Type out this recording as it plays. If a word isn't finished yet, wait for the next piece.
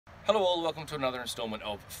Hello all, welcome to another installment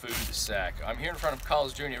of Food Sack. I'm here in front of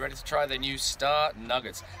Carl's Jr. ready to try their new Star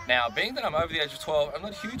Nuggets. Now, being that I'm over the age of 12, I'm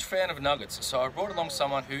not a huge fan of nuggets, so I brought along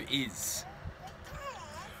someone who is.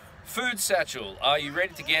 Food Satchel, are you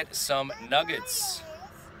ready to get some nuggets?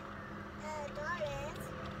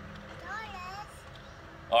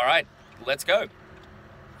 Alright, let's go.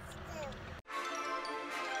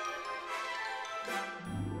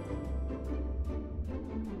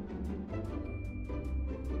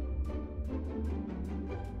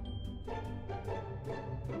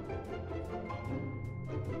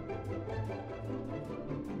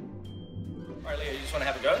 Alright, Leo, you just want to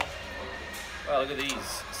have a go? Well, look at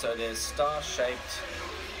these. So there's star-shaped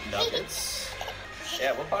nuggets.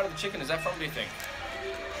 Yeah, what part of the chicken is that from, do you think?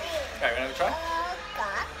 Okay, you want to have a try?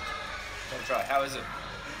 Have a try. How is it?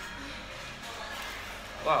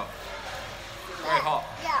 Wow. Very hot.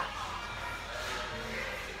 Yeah.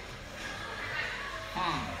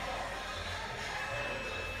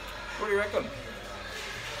 What do you reckon?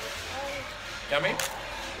 Yummy?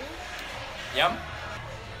 Yum?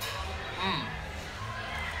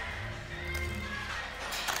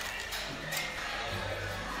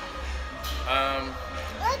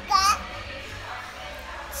 Look at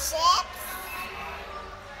chips.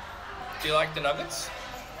 Do you like the nuggets?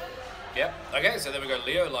 Yep. Okay, so there we go.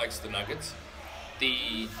 Leo likes the nuggets.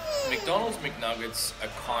 The McDonald's McNuggets are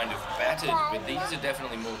kind of battered, but these are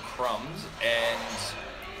definitely more crumbs. And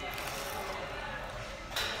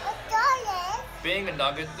being a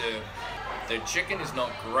nugget, the chicken is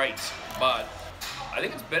not great, but I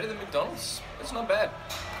think it's better than McDonald's. It's not bad.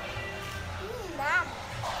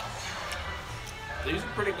 These are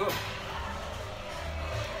pretty good.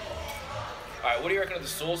 Alright, what do you reckon of the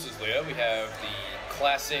sauces, Leo? We have the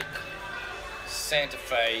classic, Santa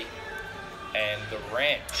Fe, and the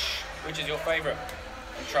ranch. Which is your favorite?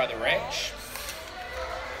 Try the ranch.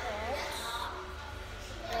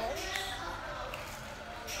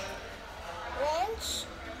 Ranch.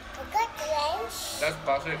 Look at ranch. That's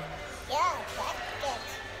classic. Yeah, that's good.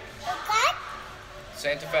 Look at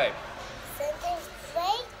Santa Fe. Santa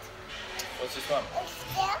Fe. What's this one? It's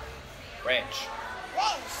there. Ranch.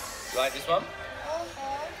 Ranch. You like this one?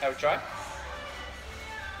 Have a try.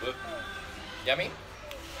 Good. Yummy.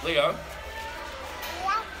 Leo,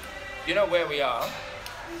 Yeah. you know where we are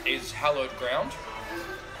is hallowed ground.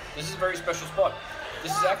 This is a very special spot.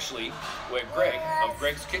 This is actually where Greg of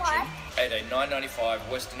Greg's Kitchen ate a $9.95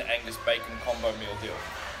 Western Angus bacon combo meal deal.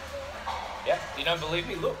 Yeah, you don't believe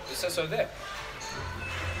me? Look, it says so there.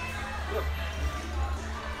 Look.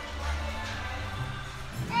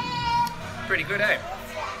 Pretty good, eh?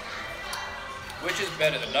 Which is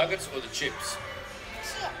better, the nuggets or the chips?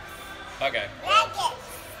 Chip. Okay. Nuggets.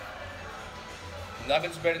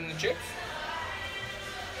 Nuggets better than the chips?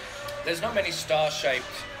 There's not many star-shaped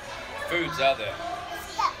foods, are there?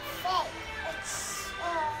 It's not fake. It's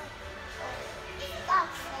not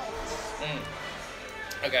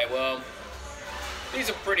fake. Okay, well, these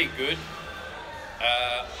are pretty good.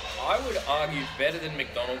 I would argue better than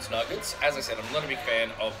McDonald's nuggets. As I said, I'm not a big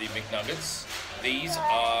fan of the McNuggets. These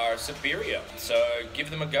are superior, so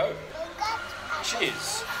give them a go.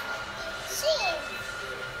 Cheers. Cheers.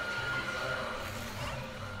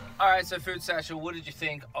 Alright, so Food Satchel, what did you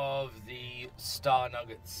think of the Star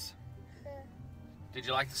Nuggets? Did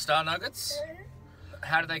you like the Star Nuggets?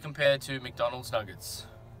 How do they compare to McDonald's nuggets?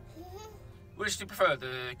 Which do you prefer,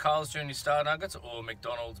 the Carl's Jr. Star Nuggets or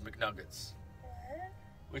McDonald's McNuggets?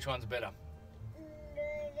 Which one's better?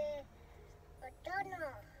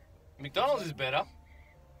 McDonald's is better?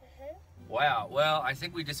 Wow, well, I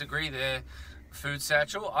think we disagree there, Food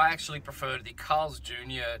Satchel. I actually preferred the Carl's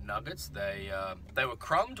Jr. Nuggets. They were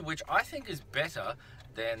crumbed, which I think is better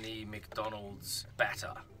than the McDonald's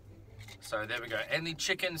batter. So there we go. And the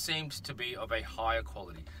chicken seemed to be of a higher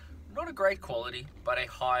quality. Not a great quality, but a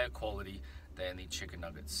higher quality than the chicken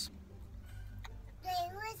nuggets. They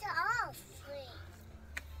was off.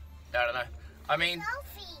 I don't know. I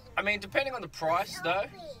mean, depending on the price, though,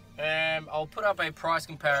 I'll put up a price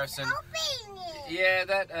comparison. Yeah,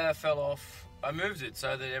 that fell off. I moved it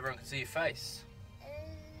so that everyone can see your face.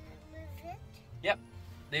 Yep.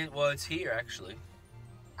 Well, it's here, actually.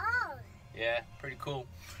 Oh. Yeah, pretty cool.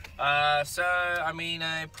 So, I mean,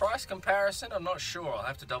 a price comparison, I'm not sure. I'll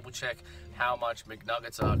have to double check how much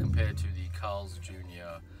McNuggets are compared to the Carl's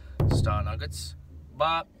Jr. Star Nuggets.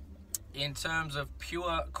 But in terms of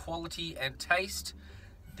pure quality and taste,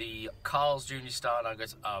 the Carl's Jr. Star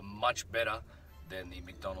Nuggets are much better than the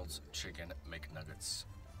McDonald's Chicken McNuggets.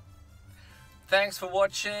 Thanks for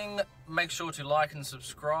watching. Make sure to like and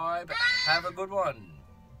subscribe. Have a good one.